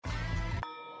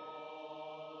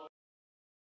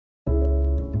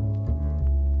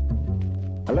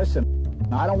Listen,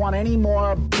 I don't want any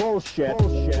more bullshit.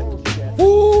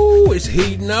 Ooh, it's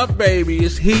heating up, baby.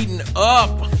 It's heating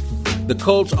up. The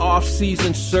Colts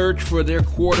off-season search for their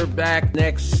quarterback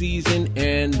next season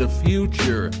and the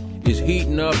future is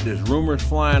heating up. There's rumors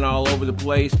flying all over the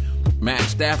place. Matt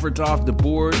Stafford's off the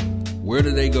board. Where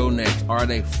do they go next? Are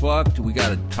they fucked? We got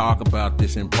to talk about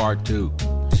this in part 2.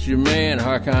 It's your man,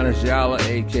 Harkana Jala,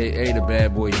 a.k.a. the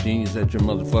Bad Boy Genius at your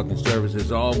motherfucking service.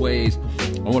 As always,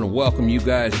 I want to welcome you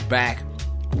guys back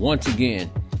once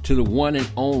again to the one and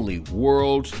only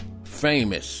world's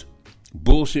famous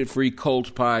bullshit-free Colts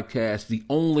podcast, the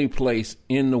only place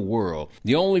in the world,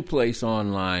 the only place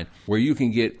online where you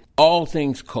can get all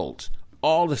things Colts,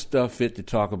 all the stuff fit to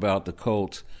talk about the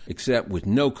Colts, except with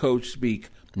no coach speak,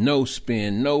 no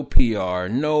spin, no PR,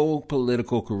 no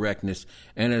political correctness,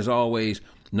 and as always,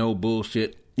 no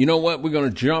bullshit. You know what? We're going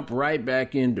to jump right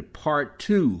back into part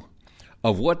 2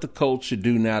 of what the Colts should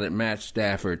do now that Matt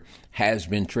Stafford has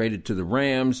been traded to the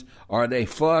Rams. Are they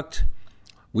fucked?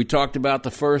 We talked about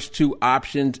the first 2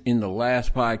 options in the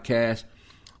last podcast.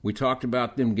 We talked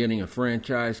about them getting a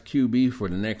franchise QB for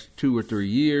the next 2 or 3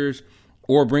 years,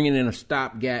 or bringing in a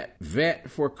stopgap vet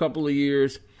for a couple of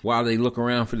years while they look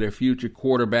around for their future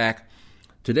quarterback.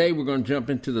 Today we're going to jump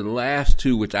into the last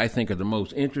 2, which I think are the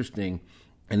most interesting,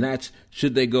 and that's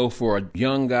should they go for a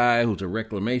young guy who's a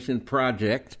reclamation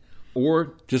project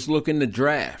or just look in the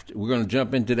draft. We're going to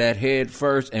jump into that head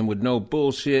first and with no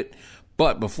bullshit.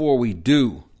 But before we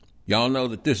do, y'all know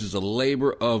that this is a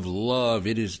labor of love.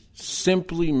 It is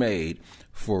simply made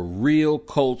for real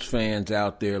Colts fans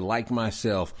out there like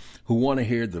myself who want to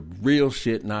hear the real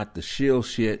shit, not the shill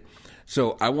shit.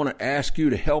 So I want to ask you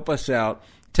to help us out.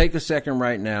 Take a second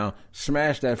right now,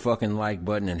 smash that fucking like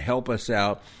button and help us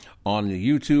out on the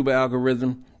YouTube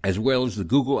algorithm as well as the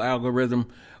Google algorithm.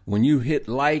 When you hit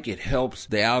like, it helps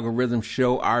the algorithm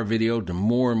show our video to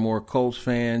more and more Colts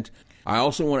fans. I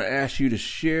also want to ask you to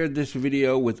share this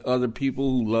video with other people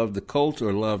who love the Colts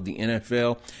or love the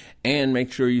NFL, and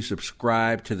make sure you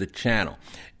subscribe to the channel.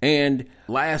 And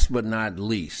last but not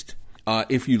least,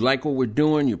 if you like what we're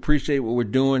doing, you appreciate what we're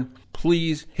doing,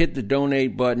 please hit the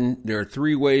donate button. There are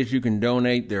 3 ways you can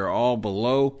donate. They're all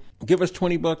below. Give us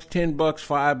 $20, $10,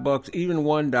 $5, even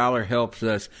 $1 helps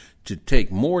us to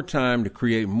take more time to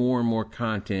create more and more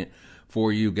content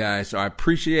for you guys. So I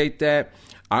appreciate that.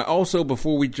 I also,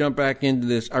 before we jump back into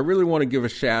this, I really want to give a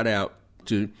shout out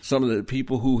to some of the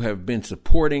people who have been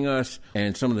supporting us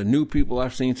and some of the new people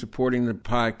I've seen supporting the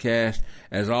podcast.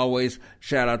 As always,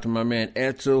 shout out to my man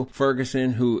Edsel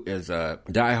Ferguson, who is a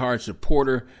diehard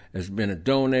supporter, has been a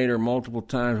donator multiple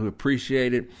times. We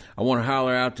appreciate it. I want to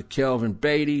holler out to Kelvin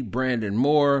Beatty, Brandon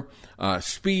Moore,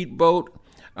 Speedboat,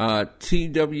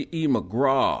 TWE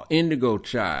McGraw, Indigo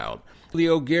Child, the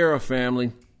O'Gara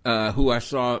family, who I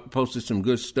saw posted some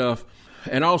good stuff,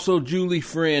 and also Julie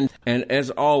Friend, and as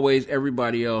always,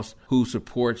 everybody else who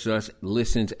supports us,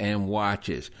 listens, and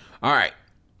watches. All right,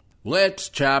 let's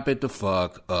chop it the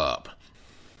fuck up.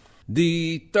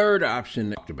 The third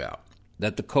option about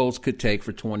that the Colts could take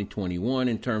for 2021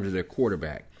 in terms of their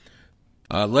quarterback.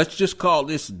 Let's just call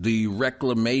this the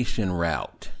reclamation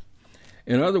route.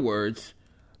 In other words,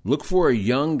 look for a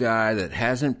young guy that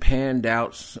hasn't panned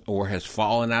out or has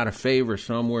fallen out of favor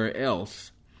somewhere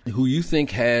else who you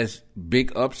think has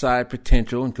big upside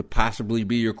potential and could possibly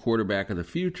be your quarterback of the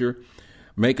future.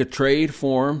 Make a trade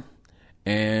for him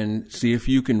and see if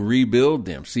you can rebuild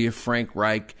them. See if Frank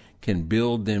Reich can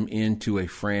build them into a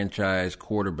franchise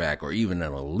quarterback or even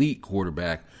an elite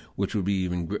quarterback, which would be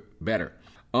even better.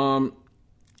 So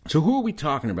who are we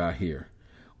talking about here?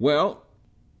 Well,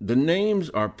 the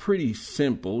names are pretty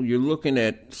simple. You're looking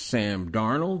at Sam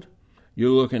Darnold.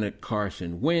 You're looking at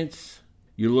Carson Wentz.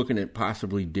 You're looking at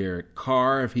possibly Derek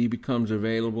Carr if he becomes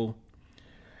available.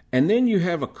 And then you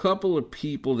have a couple of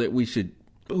people that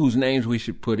whose names we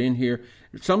should put in here.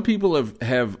 Some people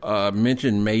have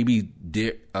mentioned maybe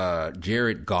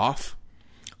Jared Goff,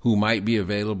 who might be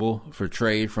available for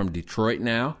trade from Detroit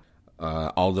now.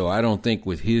 Although I don't think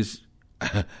with his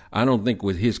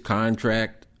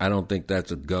contract, I don't think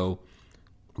that's a go.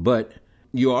 But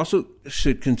you also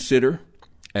should consider,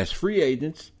 as free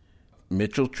agents,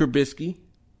 Mitchell Trubisky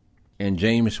and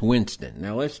Jameis Winston.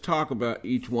 Now let's talk about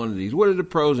each one of these. What are the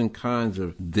pros and cons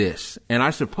of this? And I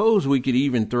suppose we could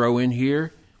even throw in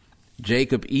here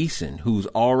Jacob Eason, who's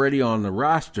already on the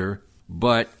roster,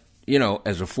 but,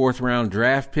 as a 4th-round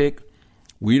draft pick,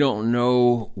 we don't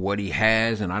know what he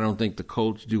has, and I don't think the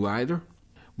Colts do either.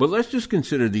 But let's just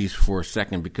consider these for a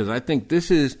second, because I think this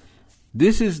is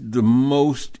the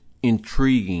most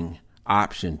intriguing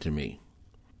option to me.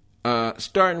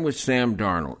 Starting with Sam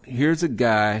Darnold. Here's a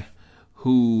guy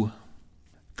who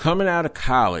coming out of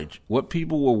college, what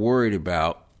people were worried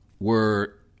about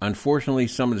were, unfortunately,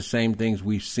 some of the same things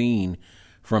we've seen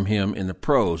from him in the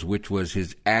pros, which was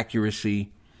his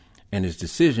accuracy and his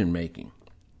decision-making.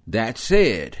 That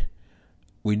said,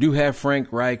 we do have Frank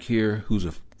Reich here, who's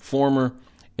a former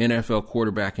NFL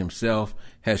quarterback himself,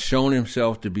 has shown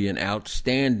himself to be an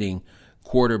outstanding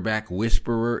quarterback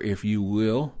whisperer, if you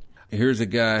will. Here's a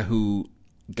guy who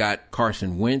got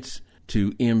Carson Wentz to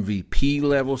MVP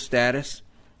level status.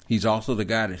 He's also the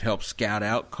guy that helped scout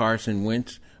out Carson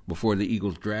Wentz before the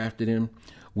Eagles drafted him.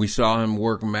 We saw him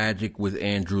work magic with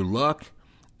Andrew Luck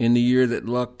in the year that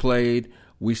Luck played.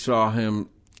 We saw him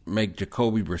make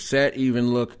Jacoby Brissett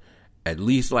even look at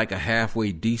least like a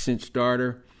halfway decent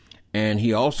starter. And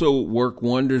he also worked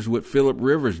wonders with Phillip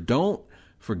Rivers. Don't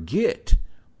forget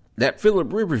that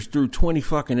Phillip Rivers threw 20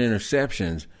 fucking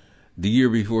interceptions the year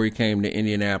before he came to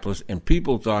Indianapolis, and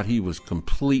people thought he was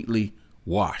completely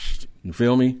washed. You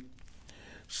feel me?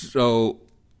 So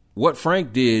what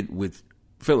Frank did with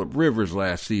Phillip Rivers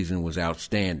last season was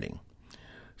outstanding.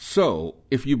 So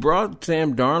if you brought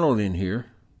Sam Darnold in here,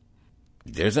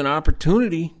 there's an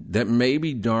opportunity that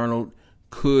maybe Darnold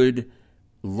could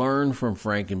learn from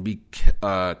Frank and be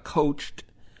coached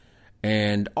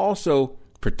and also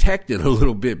protected a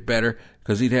little bit better,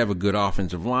 because he'd have a good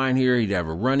offensive line here. He'd have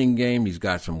a running game. He's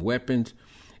got some weapons.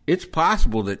 It's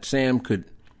possible that Sam could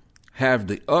have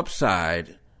the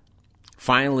upside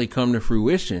finally come to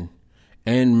fruition.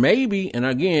 And maybe, and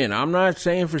again, I'm not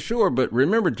saying for sure, but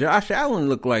remember, Josh Allen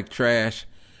looked like trash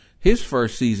his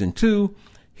first season too.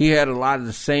 He had a lot of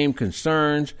the same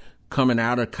concerns coming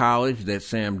out of college that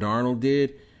Sam Darnold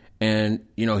did. And,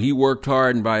 you know, he worked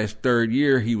hard, and by his third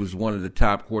year, he was one of the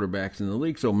top quarterbacks in the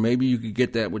league. So maybe you could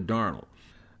get that with Darnold.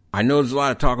 I know there's a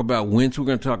lot of talk about Wentz. We're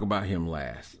going to talk about him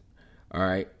last. All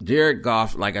right. Jared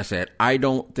Goff, like I said, I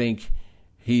don't think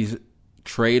he's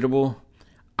tradable.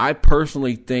 I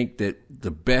personally think that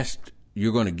the best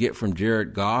you're going to get from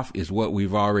Jared Goff is what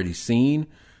we've already seen.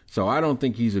 So I don't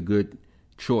think he's a good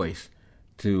choice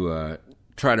to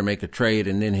try to make a trade.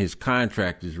 And then his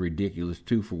contract is ridiculous,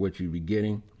 too, for what you'd be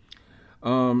getting.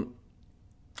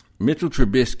 Mitchell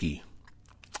Trubisky.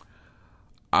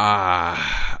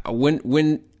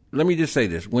 Let me just say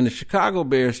this. When the Chicago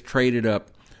Bears traded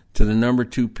up to the number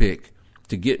 2 pick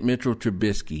to get Mitchell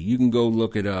Trubisky, you can go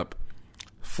look it up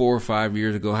 4 or 5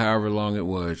 years ago, however long it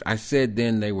was. I said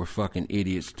then they were fucking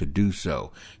idiots to do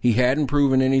so. He hadn't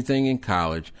proven anything in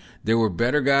college. There were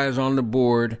better guys on the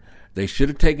board. They should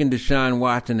have taken Deshaun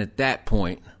Watson at that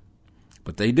point,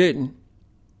 but they didn't.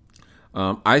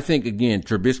 I think, again,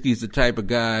 Trubisky's the type of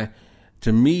guy,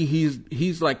 to me,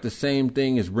 he's like the same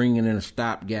thing as bringing in a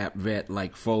stopgap vet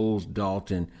like Foles,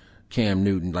 Dalton, Cam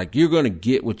Newton. Like, you're going to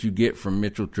get what you get from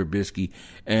Mitchell Trubisky,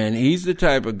 and he's the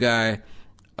type of guy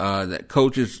that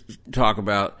coaches talk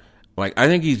about. Like, I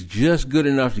think he's just good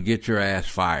enough to get your ass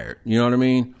fired. You know what I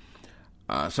mean?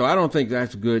 So I don't think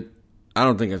that's good. I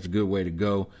don't think that's a good way to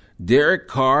go. Derek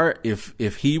Carr,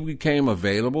 if he became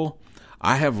available,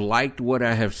 I have liked what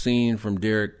I have seen from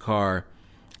Derek Carr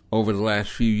over the last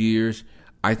few years.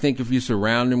 I think if you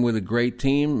surround him with a great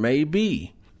team,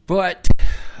 maybe. But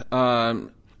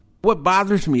what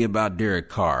bothers me about Derek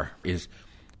Carr is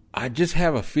I just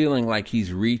have a feeling like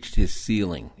he's reached his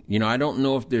ceiling. You know, I don't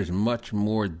know if there's much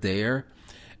more there,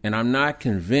 and I'm not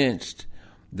convinced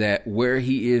that where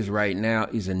he is right now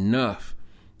is enough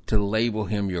to label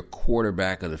him your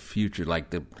quarterback of the future,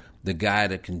 like the guy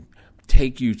that can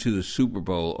take you to the Super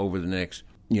Bowl over the next,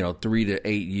 3 to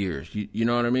 8 years. You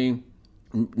know what I mean?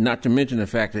 Not to mention the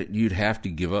fact that you'd have to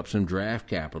give up some draft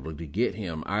capital to get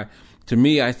him. To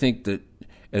me, I think that,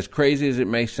 as crazy as it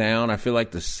may sound, I feel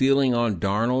like the ceiling on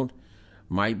Darnold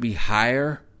might be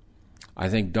higher. I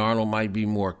think Darnold might be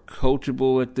more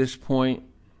coachable at this point.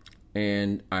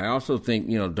 And I also think,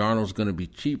 Darnold's going to be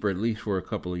cheaper, at least for a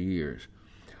couple of years.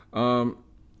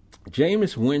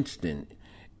 Jameis Winston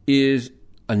is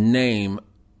a name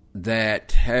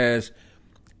that has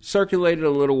circulated a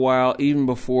little while, even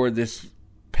before this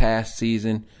past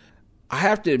season. I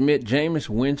have to admit, Jameis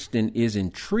Winston is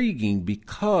intriguing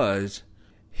because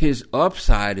his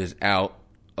upside is out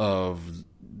of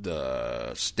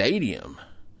the stadium.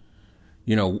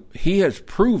 He has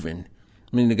proven,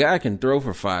 the guy can throw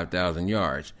for 5,000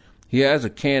 yards. He has a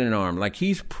cannon arm. Like,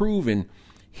 he's proven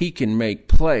he can make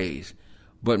plays.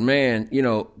 But, man,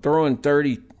 throwing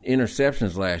 30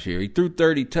 interceptions last year. He threw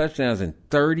 30 touchdowns and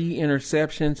 30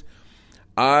 interceptions.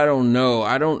 I don't know.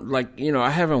 I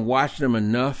haven't watched him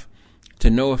enough to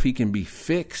know if he can be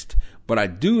fixed. But I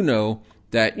do know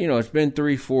that, it's been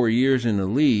 3-4 years in the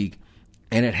league,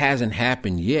 and it hasn't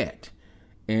happened yet.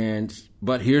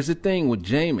 But here's the thing with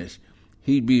Jameis.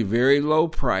 he'd be very low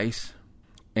price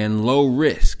and low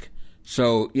risk.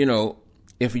 So,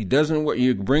 if he doesn't work,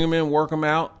 you bring him in, work him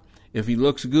out. If he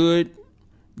looks good,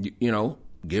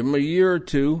 give him a year or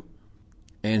two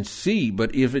and see.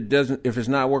 But if it's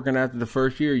not working after the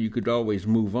first year, you could always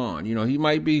move on. He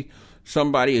might be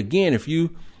somebody, again, if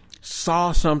you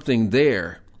saw something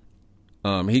there,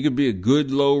 he could be a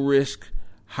good low risk,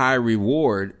 high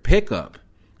reward pickup.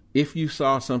 If you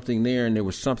saw something there and there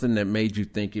was something that made you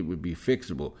think it would be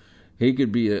fixable, he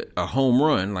could be a home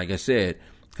run, like I said,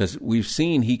 because we've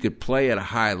seen he could play at a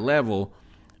high level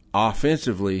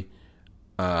offensively.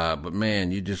 But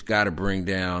man, you just got to bring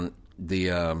down the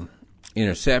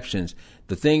interceptions.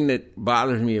 The thing that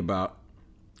bothers me about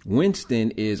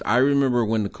Winston is I remember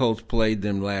when the Colts played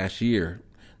them last year,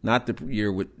 not the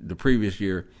previous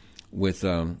year with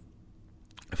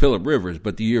Phillip Rivers,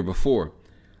 but the year before.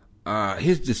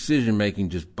 His decision making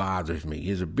just bothers me.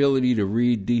 His ability to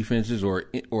read defenses or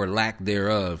lack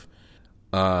thereof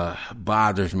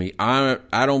bothers me.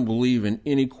 I don't believe in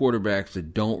any quarterbacks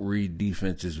that don't read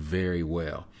defenses very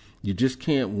well. You just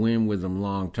can't win with them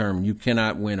long term. You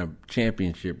cannot win a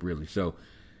championship, really. So,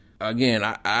 again,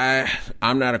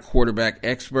 I'm not a quarterback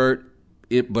expert.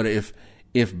 But if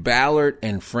Ballard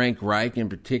and Frank Reich in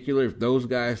particular, if those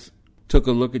guys took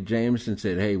a look at Jameis and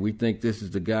said, hey, we think this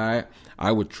is the guy,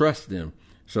 I would trust them.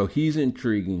 So he's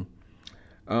intriguing.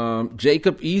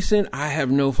 Jacob Eason, I have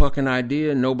no fucking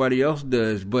idea. Nobody else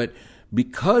does. But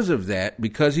because of that,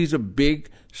 because he's a big,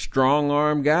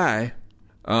 strong-arm guy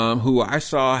who I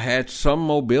saw had some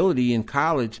mobility in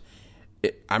college,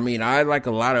 I, like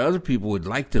a lot of other people, would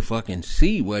like to fucking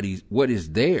see what is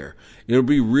there. It'll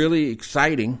be really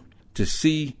exciting to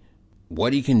see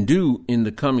what he can do in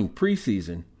the coming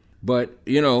preseason. But,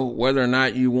 whether or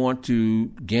not you want to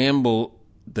gamble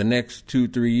the next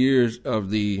 2-3 years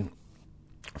of the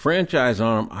franchise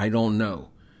on him, I don't know.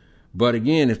 But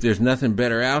again, if there's nothing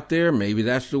better out there, maybe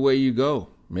that's the way you go.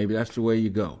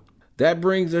 That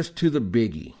brings us to the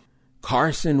biggie,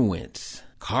 Carson Wentz.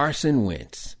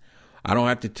 I don't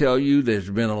have to tell you, there's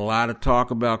been a lot of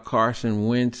talk about Carson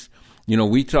Wentz.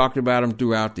 We talked about him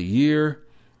throughout the year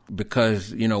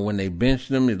because, when they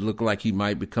benched him, it looked like he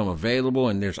might become available,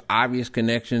 and there's obvious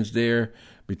connections there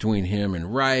between him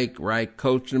and Reich. Reich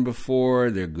coached him before.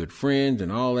 They're good friends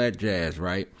and all that jazz,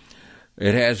 right?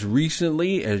 It has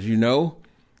recently, as you know,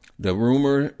 the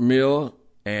rumor mill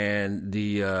and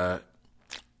a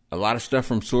lot of stuff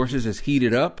from sources has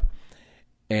heated up,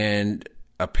 and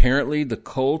apparently the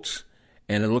Colts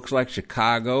and it looks like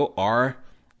Chicago are,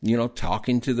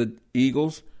 talking to the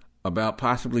Eagles about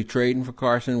possibly trading for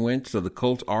Carson Wentz. So the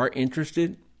Colts are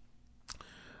interested.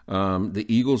 The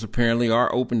Eagles apparently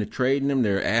are open to trading him.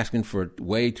 They're asking for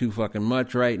way too fucking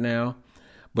much right now.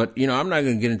 But, I'm not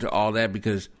going to get into all that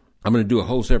because I'm going to do a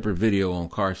whole separate video on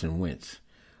Carson Wentz.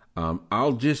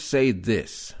 I'll just say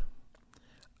this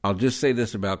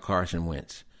about Carson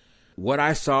Wentz. What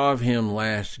I saw of him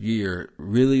last year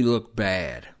really looked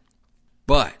bad.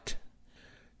 But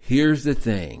here's the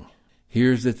thing.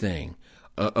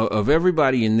 Of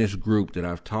everybody in this group that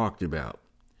I've talked about,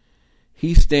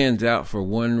 he stands out for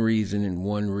one reason and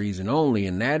one reason only,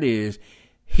 and that is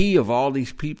he, of all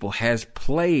these people, has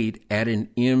played at an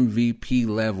MVP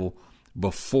level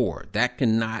before. That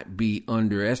cannot be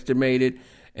underestimated,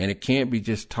 and it can't be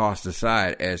just tossed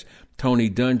aside. As Tony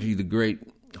Dungy, the great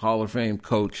Hall of Fame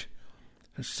coach,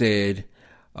 said,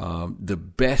 the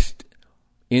best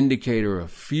indicator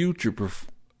of future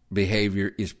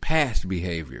behavior is past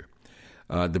behavior.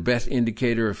 The best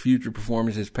indicator of future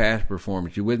performance is past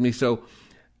performance. You with me? So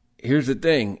here's the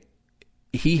thing.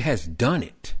 He has done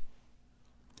it.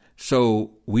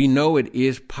 So we know it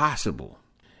is possible.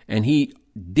 And he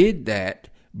did that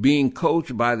being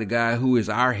coached by the guy who is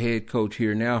our head coach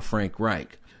here now, Frank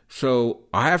Reich. So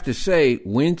I have to say,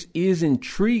 Wentz is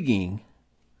intriguing.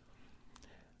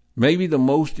 Maybe the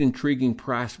most intriguing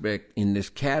prospect in this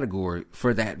category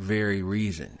for that very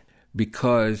reason.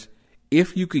 Because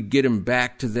if you could get him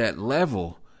back to that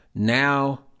level,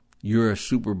 now you're a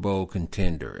Super Bowl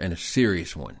contender, and a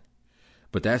serious one.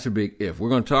 But that's a big if. We're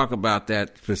going to talk about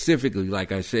that specifically,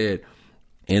 like I said,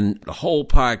 in the whole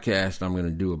podcast I'm going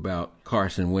to do about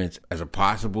Carson Wentz as a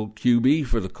possible QB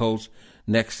for the Colts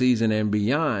next season and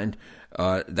beyond.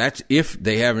 That's if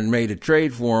they haven't made a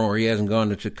trade for him or he hasn't gone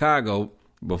to Chicago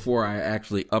before I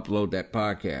actually upload that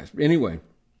podcast. Anyway,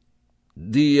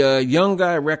 the Young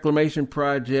Guy Reclamation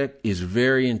Project is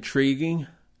very intriguing.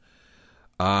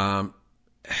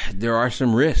 There are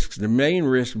some risks. The main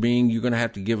risk being you're going to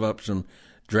have to give up some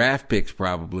draft picks,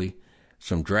 probably,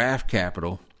 some draft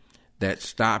capital. that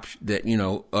stops that,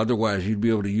 otherwise you'd be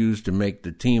able to use to make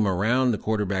the team around the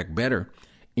quarterback better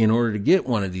in order to get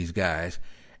one of these guys.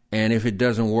 And if it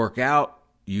doesn't work out,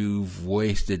 you've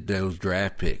wasted those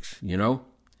draft picks,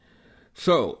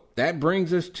 So that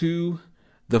brings us to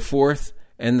the fourth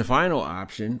and the final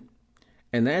option,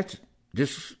 and that's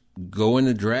just go in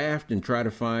the draft and try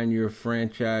to find your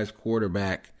franchise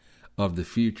quarterback of the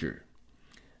future.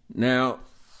 Now,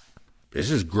 this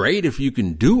is great if you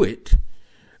can do it,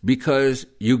 because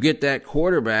you get that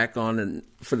quarterback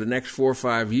for the next 4 or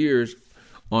 5 years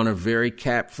on a very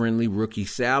cap-friendly rookie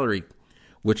salary,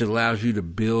 which allows you to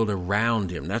build around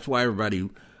him. That's why everybody,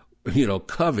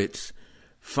 covets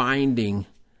finding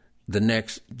the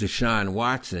next Deshaun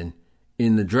Watson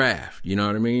in the draft. You know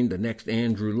what I mean? The next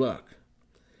Andrew Luck.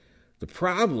 The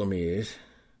problem is,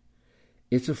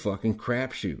 it's a fucking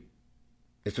crapshoot.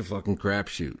 It's a fucking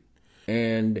crapshoot.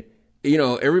 And,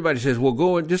 everybody says,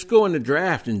 well, just go in the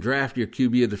draft and draft your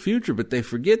QB of the future. But they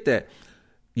forget that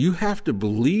you have to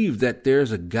believe that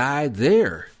there's a guy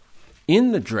there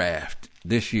in the draft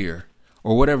this year,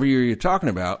 or whatever year you're talking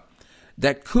about,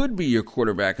 that could be your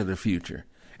quarterback of the future.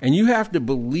 And you have to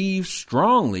believe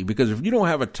strongly, because if you don't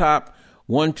have a top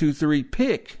 1, 2, 3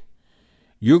 pick,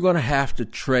 you're going to have to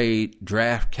trade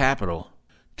draft capital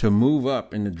to move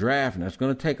up in the draft. And that's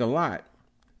going to take a lot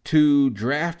to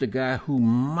draft a guy who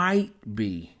might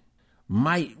be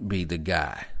the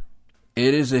guy.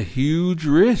 It is a huge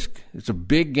risk. It's a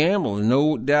big gamble,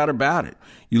 no doubt about it.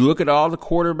 You look at all the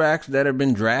quarterbacks that have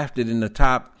been drafted in the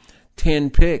top 10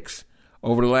 picks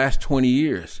over the last 20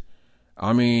 years.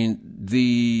 I mean,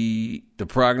 the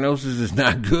prognosis is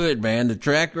not good, man. The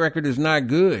track record is not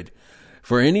good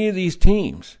for any of these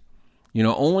teams.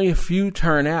 Only a few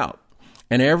turn out.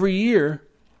 And every year,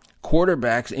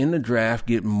 quarterbacks in the draft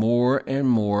get more and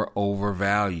more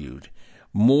overvalued.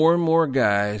 More and more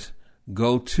guys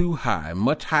go too high,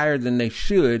 much higher than they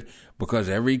should, because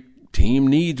every team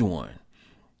needs one.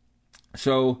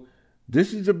 So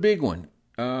this is a big one,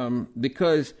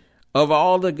 because of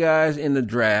all the guys in the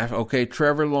draft, okay,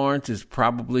 Trevor Lawrence is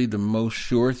probably the most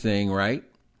sure thing, right?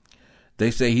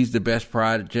 They say he's the best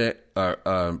prospect,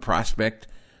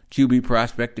 QB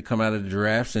prospect to come out of the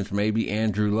draft since maybe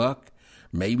Andrew Luck,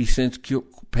 maybe since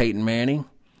Peyton Manning.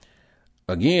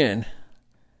 Again,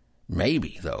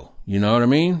 maybe, though. You know what I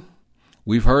mean?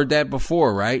 We've heard that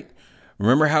before, right?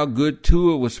 Remember how good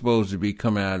Tua was supposed to be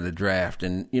coming out of the draft,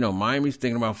 and, Miami's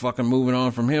thinking about fucking moving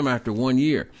on from him after 1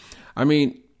 year. I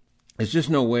mean, it's just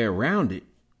no way around it.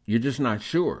 You're just not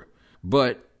sure.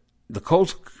 But the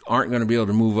Colts aren't going to be able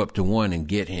to move up to 1 and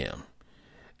get him.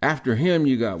 After him,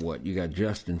 you got what? You got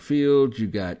Justin Fields, you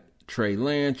got Trey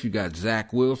Lance, you got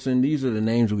Zach Wilson. These are the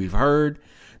names we've heard.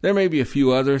 There may be a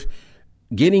few others.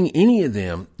 Getting any of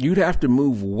them, you'd have to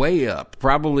move way up,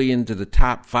 probably into the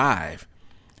top 5,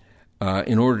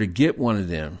 in order to get one of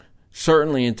them.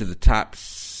 Certainly into the top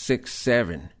 6,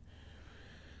 7.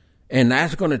 And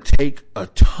that's going to take a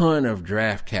ton of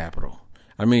draft capital.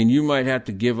 I mean, you might have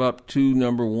to give up 2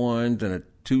 number 1s and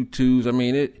 2 2s. I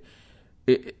mean,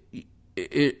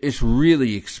 it's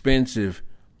really expensive.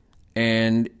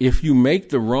 And if you make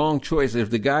the wrong choice, if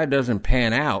the guy doesn't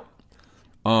pan out,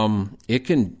 it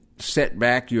can set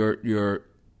back your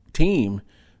team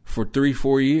for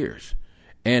 3-4 years.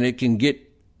 And it can get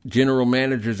general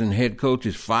managers and head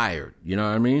coaches fired. You know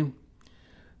what I mean?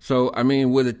 So, I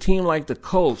mean, with a team like the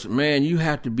Colts, man, you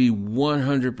have to be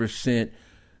 100%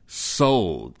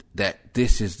 sold that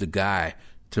this is the guy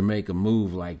to make a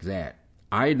move like that.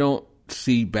 I don't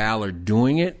see Ballard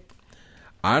doing it.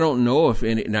 I don't know if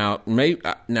any. Now,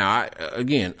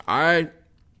 I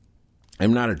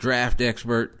am not a draft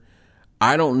expert.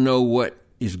 I don't know what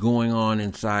is going on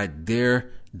inside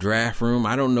their draft room.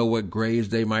 I don't know what grades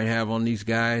they might have on these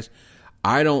guys.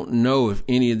 I don't know if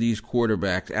any of these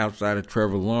quarterbacks outside of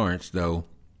Trevor Lawrence, though,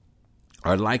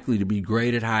 are likely to be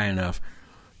graded high enough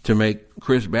to make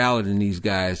Chris Ballard and these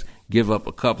guys give up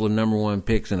a couple of number 1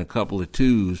 picks and a couple of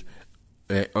 2s,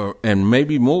 and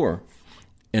maybe more,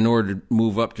 in order to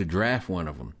move up to draft one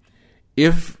of them.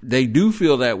 If they do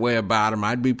feel that way about him,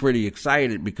 I'd be pretty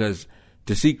excited, because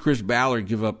to see Chris Ballard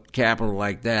give up capital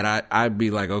like that, I'd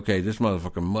be like, okay, this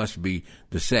motherfucker must be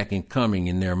the second coming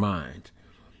in their minds.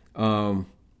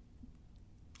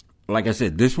 Like I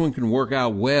said, this one can work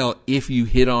out well if you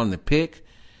hit on the pick,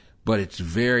 but it's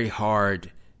very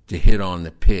hard to hit on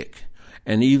the pick.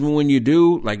 And even when you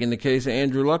do, like in the case of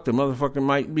Andrew Luck, the motherfucker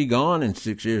might be gone in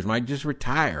 6 years, might just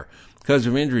retire because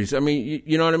of injuries. I mean,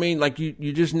 you know what I mean? Like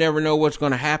you just never know what's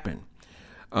going to happen.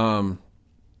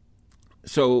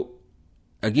 So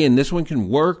again, this one can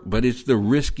work, but it's the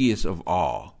riskiest of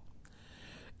all.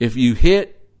 If you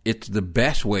hit, it's the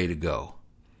best way to go.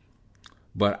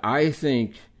 But I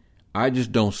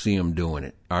just don't see them doing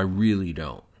it. I really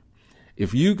don't.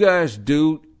 If you guys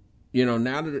do,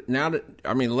 now that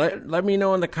I mean, let me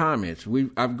know in the comments.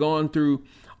 I've gone through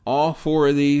all 4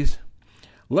 of these.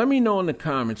 Let me know in the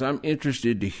comments. I'm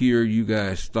interested to hear you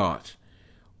guys' thoughts.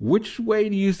 Which way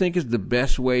do you think is the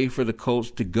best way for the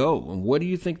Colts to go? And what do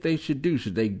you think they should do?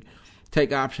 Should they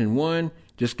take option 1,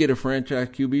 just get a franchise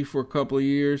QB for a couple of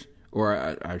years?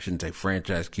 Or I shouldn't say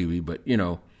franchise QB, but,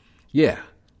 yeah.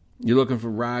 You're looking for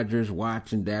Rodgers,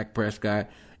 Watson, Dak Prescott.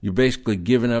 You're basically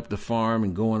giving up the farm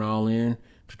and going all in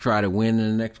to try to win in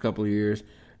the next couple of years.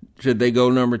 Should they go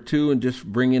number 2 and just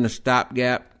bring in a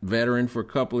stopgap veteran for a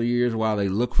couple of years while they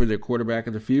look for their quarterback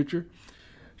of the future?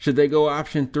 Should they go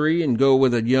option 3 and go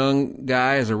with a young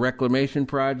guy as a reclamation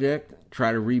project,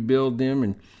 try to rebuild them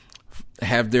and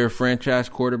have their franchise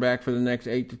quarterback for the next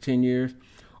 8 to 10 years?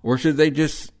 Or should they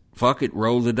just,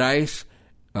 roll the dice,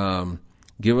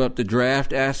 give up the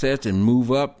draft assets and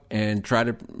move up and try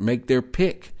to make their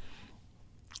pick?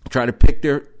 Try to pick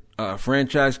their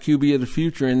franchise QB of the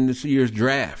future in this year's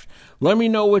draft. Let me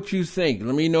know what you think.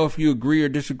 Let me know if you agree or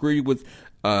disagree with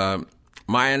my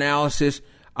analysis.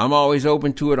 I'm always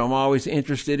open to it. I'm always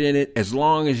interested in it. As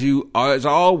long as you, as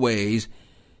always,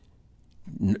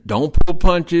 don't pull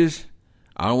punches.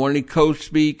 I don't want any coach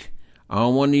speak. I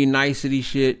don't want any nicety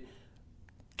shit.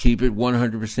 Keep it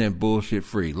 100% bullshit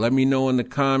free. Let me know in the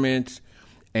comments,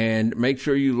 and make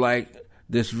sure you like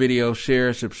this video,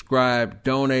 share, subscribe,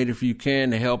 donate if you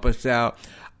can to help us out.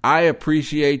 I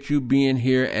appreciate you being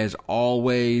here as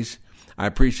always. I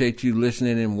appreciate you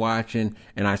listening and watching,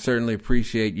 and I certainly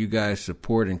appreciate you guys'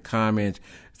 support and comments.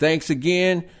 Thanks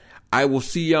again. I will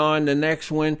see you on the next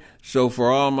one. So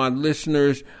for all my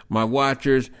listeners, my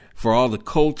watchers, for all the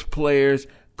Colts players,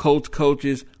 Colts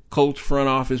coaches, Colts front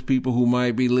office people who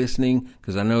might be listening,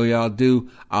 because I know y'all do,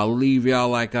 I'll leave y'all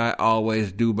like I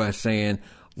always do by saying,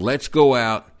 let's go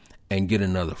out and get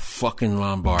another fucking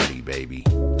Lombardi, baby.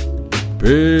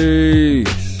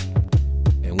 Peace.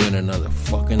 And win another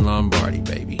fucking Lombardi,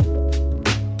 baby.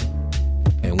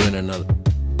 And win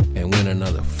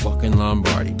another fucking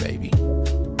Lombardi, baby.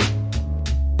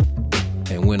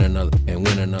 And win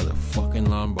another fucking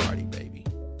Lombardi, baby.